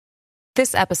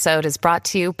This episode is brought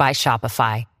to you by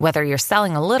Shopify. Whether you're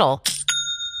selling a little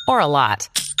or a lot,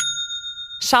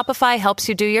 Shopify helps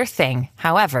you do your thing,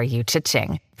 however you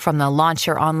cha-ching. From the launch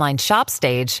your online shop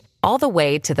stage, all the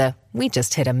way to the we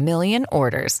just hit 1 million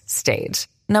orders stage.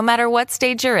 No matter what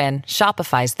stage you're in,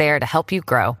 Shopify's there to help you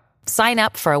grow. Sign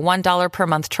up for a $1 per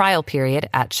month trial period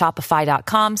at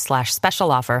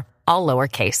shopify.com/special offer, all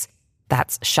lowercase.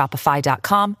 That's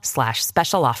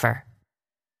shopify.com/special offer.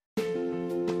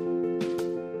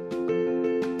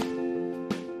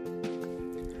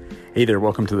 Hey there,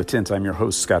 welcome to The Tint. I'm your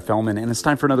host, Scott Fellman, and it's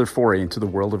time for another foray into the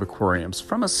world of aquariums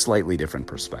from a slightly different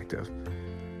perspective.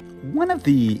 One of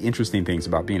the interesting things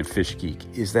about being a fish geek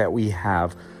is that we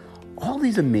have all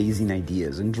these amazing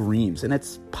ideas and dreams, and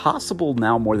it's possible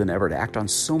now more than ever to act on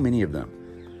so many of them.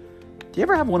 Do you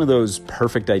ever have one of those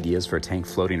perfect ideas for a tank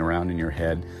floating around in your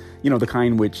head? You know, the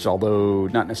kind which, although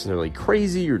not necessarily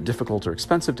crazy or difficult or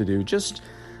expensive to do, just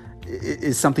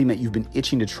is something that you've been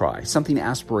itching to try, something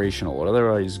aspirational or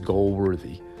otherwise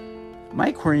goal-worthy. My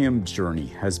aquarium journey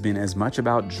has been as much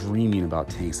about dreaming about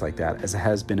tanks like that as it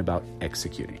has been about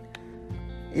executing.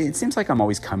 It seems like I'm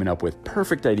always coming up with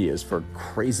perfect ideas for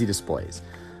crazy displays.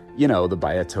 You know, the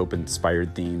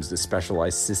biotope-inspired themes, the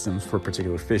specialized systems for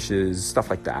particular fishes, stuff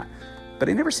like that. But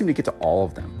I never seem to get to all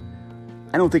of them.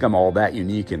 I don't think I'm all that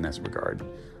unique in this regard.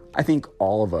 I think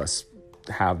all of us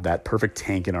have that perfect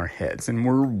tank in our heads, and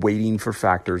we're waiting for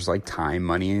factors like time,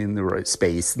 money, and the right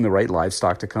space and the right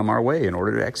livestock to come our way in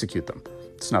order to execute them.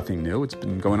 It's nothing new. It's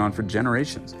been going on for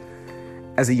generations.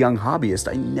 As a young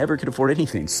hobbyist, I never could afford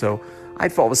anything, so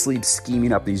I'd fall asleep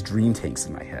scheming up these dream tanks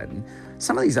in my head. And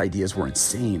some of these ideas were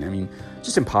insane. I mean,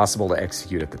 just impossible to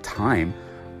execute at the time.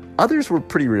 Others were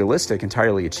pretty realistic,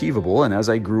 entirely achievable, and as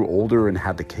I grew older and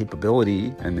had the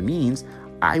capability and the means,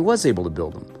 I was able to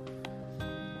build them.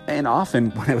 And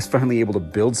often, when I was finally able to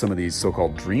build some of these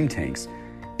so-called dream tanks,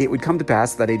 it would come to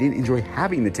pass that I didn't enjoy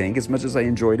having the tank as much as I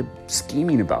enjoyed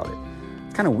scheming about it.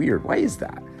 It's kind of weird. Why is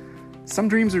that? Some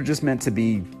dreams are just meant to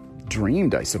be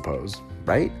dreamed, I suppose,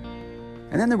 right?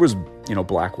 And then there was,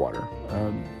 Blackwater.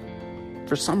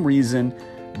 For some reason,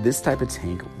 this type of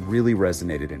tank really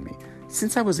resonated in me.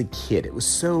 Since I was a kid, it was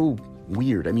so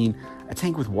weird. I mean, a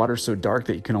tank with water so dark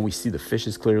that you can always see the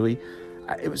fishes clearly.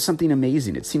 It was something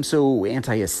amazing. It seemed so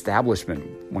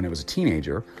anti-establishment when I was a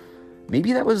teenager.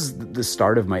 Maybe that was the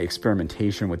start of my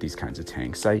experimentation with these kinds of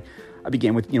tanks. I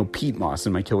began with, peat moss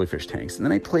in my killifish tanks, and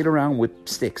then I played around with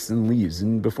sticks and leaves,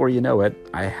 and before you know it,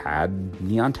 I had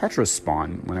neon tetras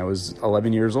spawn when I was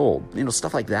 11 years old.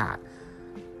 Stuff like that.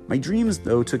 My dreams,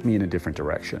 though, took me in a different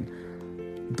direction.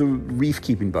 The reef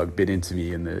keeping bug bit into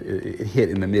me, it hit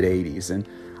in the mid-'80s, and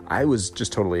I was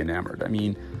just totally enamored. I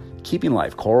mean, keeping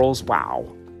live corals, wow.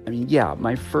 I mean, yeah,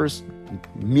 my first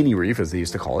mini reef, as they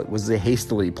used to call it, was a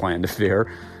hastily planned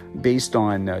affair based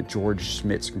on George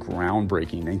Schmidt's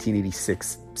groundbreaking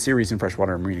 1986 series in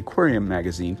Freshwater and Marine Aquarium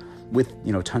magazine with,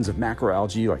 tons of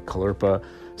macroalgae like Caulerpa,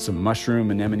 some mushroom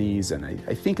anemones, and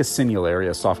I think a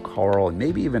Sinularia, soft coral, and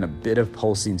maybe even a bit of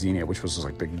Pulsine Xenia, which was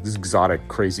like the exotic,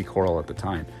 crazy coral at the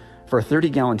time. For a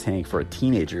 30-gallon tank for a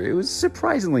teenager, it was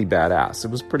surprisingly badass.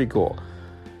 It was pretty cool.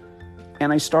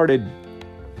 And I started,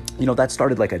 that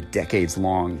started like a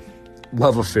decades-long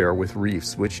love affair with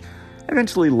reefs, which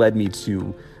eventually led me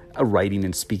to a writing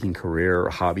and speaking career,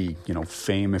 hobby,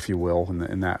 fame, if you will,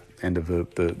 in that end of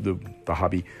the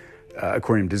hobby,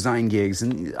 aquarium design gigs,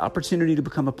 and the opportunity to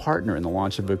become a partner in the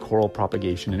launch of a coral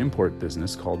propagation and import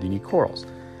business called Unique Corals.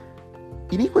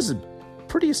 Unique was a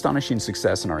pretty astonishing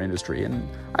success in our industry, and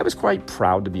I was quite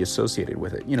proud to be associated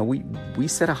with it. We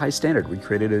set a high standard. We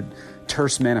created a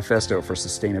terse manifesto for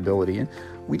sustainability, and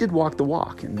we did walk the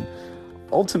walk. And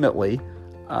ultimately,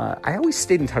 I always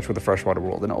stayed in touch with the freshwater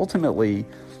world, and ultimately,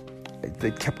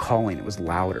 they kept calling. It was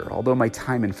louder. Although my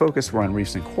time and focus were on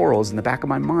reefs and corals, in the back of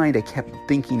my mind, I kept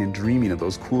thinking and dreaming of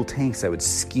those cool tanks I would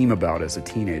scheme about as a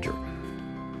teenager.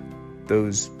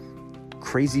 Those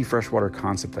crazy freshwater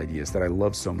concept ideas that I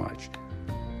love so much.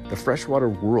 The freshwater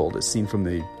world, as seen from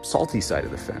the salty side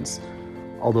of the fence,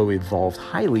 although evolved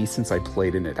highly since I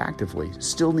played in it actively,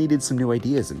 still needed some new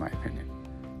ideas in my opinion.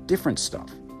 Different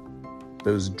stuff.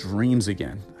 Those dreams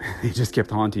again, they just kept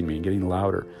haunting me and getting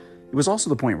louder. It was also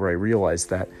the point where I realized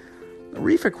that the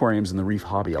reef aquariums and the reef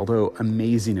hobby, although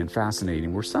amazing and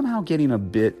fascinating, were somehow getting a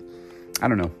bit,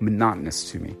 monotonous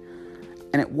to me.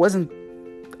 And it wasn't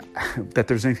that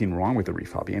there's anything wrong with the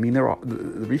reef hobby. I mean, the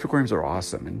reef aquariums are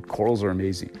awesome and corals are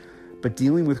amazing, but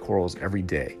dealing with corals every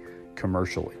day,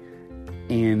 commercially,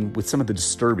 and with some of the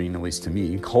disturbing, at least to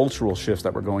me, cultural shifts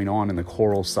that were going on in the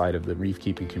coral side of the reef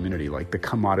keeping community, like the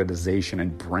commoditization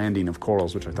and branding of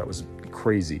corals, which I thought was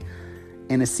crazy,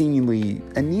 and a seemingly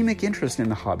anemic interest in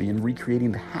the hobby and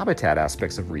recreating the habitat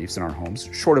aspects of reefs in our homes,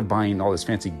 short of buying all this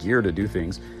fancy gear to do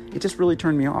things, it just really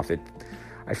turned me off.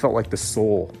 I felt like the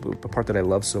soul, the part that I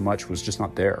love so much, was just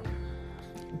not there.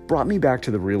 It brought me back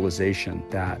to the realization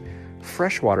that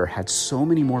freshwater had so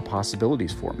many more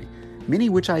possibilities for me, many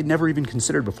which I had never even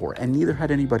considered before, and neither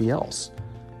had anybody else.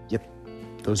 Yet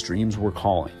those dreams were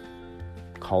calling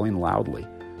loudly.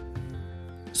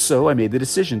 So I made the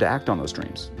decision to act on those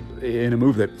dreams. In a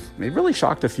move that really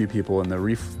shocked a few people in the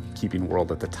reef keeping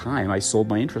world at the time, I sold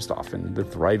my interest off in the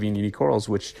thriving Uni Corals,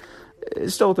 which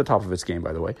is still at the top of its game,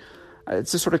 by the way.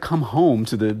 It's to sort of come home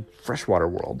to the freshwater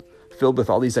world, filled with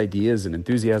all these ideas and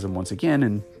enthusiasm once again,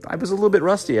 and I was a little bit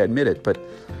rusty, I admit it, but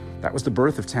that was the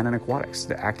birth of Tannin Aquatics,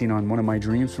 acting on one of my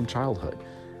dreams from childhood.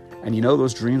 And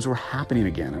those dreams were happening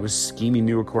again. I was scheming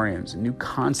new aquariums and new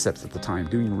concepts at the time,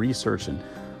 doing research and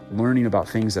learning about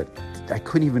things that I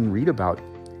couldn't even read about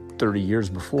 30 years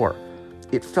before.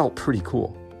 It felt pretty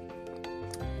cool.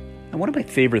 And one of my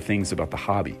favorite things about the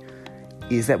hobby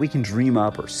is that we can dream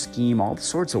up or scheme all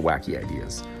sorts of wacky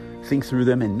ideas, think through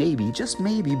them, and maybe, just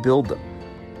maybe, build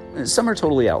them. Some are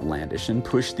totally outlandish and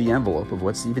push the envelope of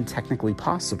what's even technically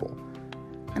possible.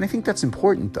 And I think that's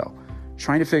important, though.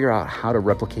 Trying to figure out how to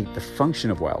replicate the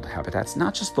function of wild habitats,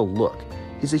 not just the look,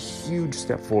 is a huge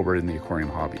step forward in the aquarium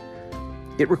hobby.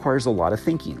 It requires a lot of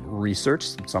thinking, research,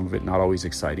 some of it not always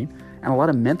exciting, and a lot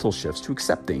of mental shifts to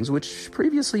accept things which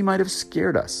previously might have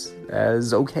scared us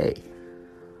as okay.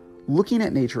 Looking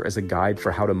at nature as a guide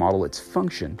for how to model its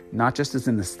function, not just as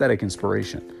an aesthetic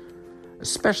inspiration,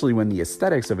 especially when the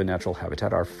aesthetics of a natural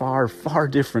habitat are far, far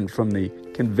different from the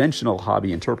conventional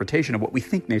hobby interpretation of what we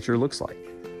think nature looks like.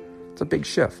 It's a big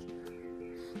shift.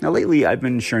 Now, lately, I've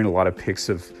been sharing a lot of pics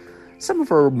of some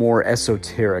of our more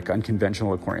esoteric,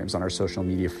 unconventional aquariums on our social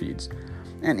media feeds.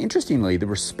 And interestingly, the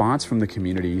response from the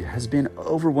community has been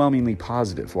overwhelmingly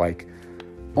positive. Like,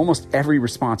 almost every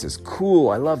response is, cool,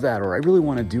 I love that, or I really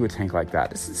want to do a tank like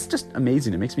that. It's just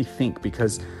amazing. It makes me think,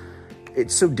 because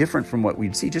it's so different from what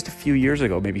we'd see just a few years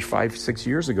ago, maybe 5-6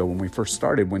 years ago when we first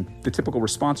started, when the typical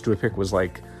response to a pic was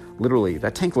like, literally,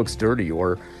 that tank looks dirty,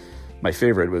 or my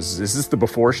favorite was, is this the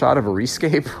before shot of a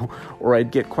rescape? Or I'd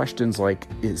get questions like,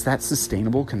 is that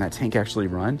sustainable? Can that tank actually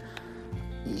run?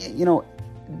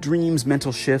 Dreams,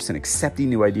 mental shifts, and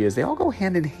accepting new ideas, they all go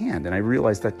hand in hand. And I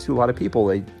realized that to a lot of people,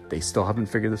 they still haven't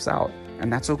figured this out.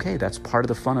 And that's okay. That's part of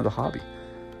the fun of the hobby.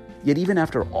 Yet even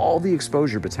after all the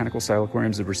exposure botanical-style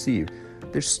aquariums have received,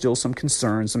 there's still some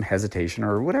concern, some hesitation,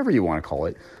 or whatever you want to call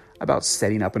it, about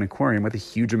setting up an aquarium with a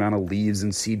huge amount of leaves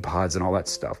and seed pods and all that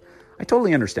stuff. I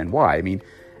totally understand why. I mean,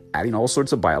 adding all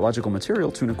sorts of biological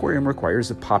material to an aquarium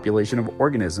requires a population of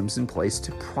organisms in place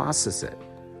to process it.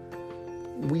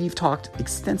 We've talked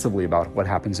extensively about what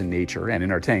happens in nature, and in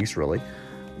our tanks really,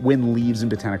 when leaves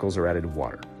and botanicals are added to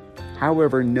water.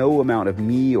 However, no amount of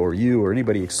me or you or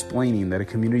anybody explaining that a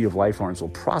community of life forms will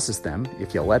process them,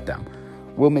 if you let them,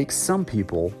 will make some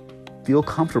people feel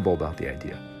comfortable about the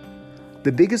idea.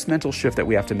 The biggest mental shift that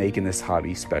we have to make in this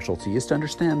hobby specialty is to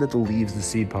understand that the leaves, the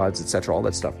seed pods, etc., all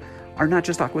that stuff, are not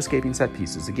just aquascaping set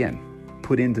pieces, again,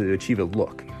 put in to achieve a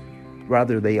look.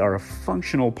 Rather, they are a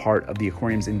functional part of the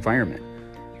aquarium's environment,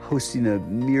 hosting a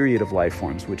myriad of life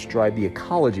forms which drive the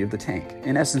ecology of the tank.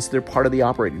 In essence, they're part of the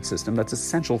operating system that's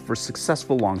essential for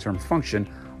successful long-term function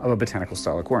of a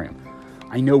botanical-style aquarium.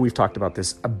 I know we've talked about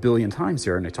this a billion times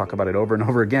here, and I talk about it over and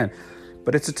over again,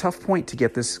 but it's a tough point to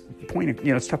get this point,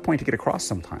 it's a tough point to get across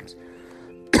sometimes.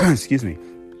 Excuse me.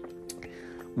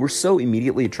 We're so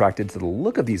immediately attracted to the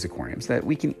look of these aquariums that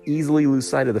we can easily lose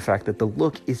sight of the fact that the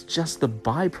look is just the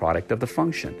byproduct of the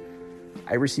function.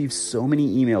 I receive so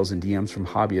many emails and DMs from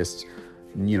hobbyists,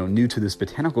 new to this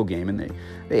botanical game, and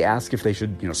they ask if they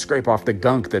should, scrape off the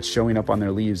gunk that's showing up on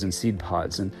their leaves and seed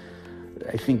pods. And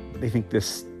I think they think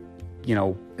this,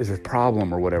 is a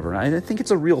problem or whatever. And I think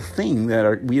it's a real thing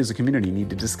that we as a community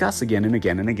need to discuss again and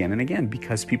again and again and again,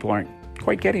 because people aren't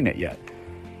quite getting it yet.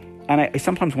 And I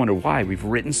sometimes wonder why. We've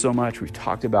written so much, we've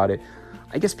talked about it.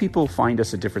 I guess people find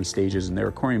us at different stages in their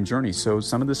aquarium journey, so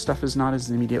some of this stuff is not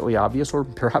as immediately obvious, or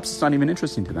perhaps it's not even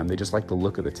interesting to them. They just like the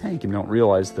look of the tank and don't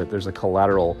realize that there's a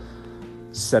collateral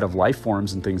set of life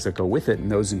forms and things that go with it,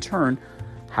 and those in turn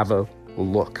have a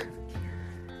look.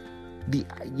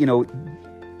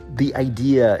 The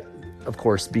idea, of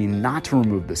course, being not to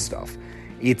remove this stuff.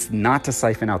 It's not to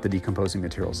siphon out the decomposing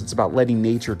materials. It's about letting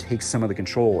nature take some of the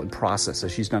control and process,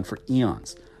 as she's done for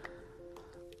eons.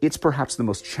 It's perhaps the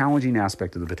most challenging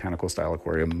aspect of the botanical-style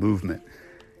aquarium movement.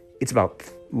 It's about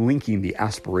linking the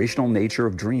aspirational nature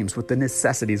of dreams with the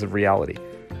necessities of reality.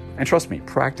 And trust me,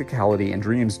 practicality and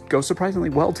dreams go surprisingly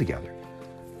well together.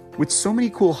 With so many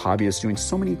cool hobbyists doing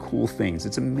so many cool things,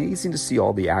 it's amazing to see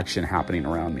all the action happening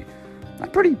around me.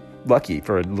 I'm pretty lucky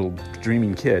for a little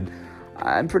dreaming kid.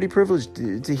 I'm pretty privileged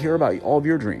to hear about all of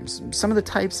your dreams. Some of the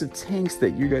types of tanks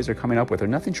that you guys are coming up with are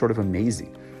nothing short of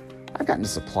amazing. I've gotten to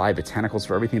supply botanicals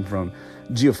for everything from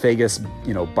geophagus,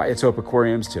 biotope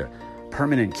aquariums to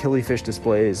permanent killifish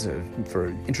displays for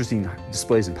interesting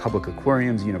displays in public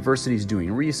aquariums, universities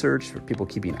doing research, for people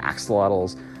keeping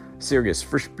axolotls, serious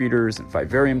fish breeders, and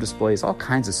vivarium displays, all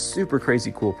kinds of super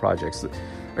crazy cool projects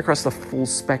across the full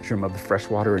spectrum of the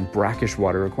freshwater and brackish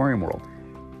water aquarium world.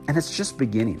 And it's just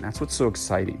beginning. That's what's so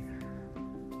exciting.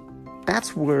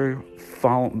 That's where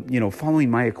following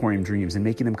my aquarium dreams and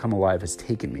making them come alive has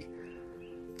taken me.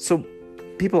 So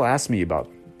people ask me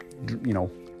about,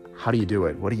 how do you do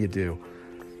it? What do you do?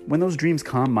 When those dreams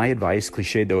come, my advice,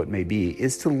 cliched though it may be,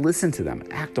 is to listen to them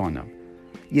and act on them.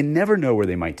 You never know where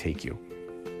they might take you.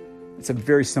 It's a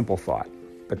very simple thought,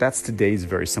 but that's today's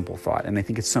very simple thought. And I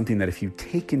think it's something that if you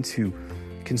take into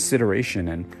consideration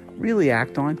and really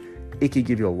act on, it could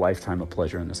give you a lifetime of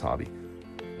pleasure in this hobby.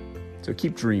 So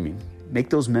keep dreaming,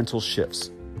 make those mental shifts,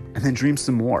 and then dream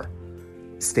some more.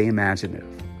 Stay imaginative,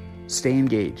 stay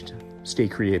engaged, stay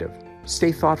creative,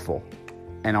 stay thoughtful,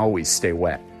 and always stay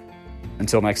wet.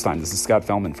 Until next time, this is Scott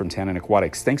Fellman from Tannin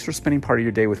Aquatics. Thanks for spending part of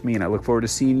your day with me, and I look forward to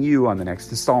seeing you on the next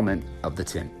installment of The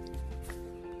Tint.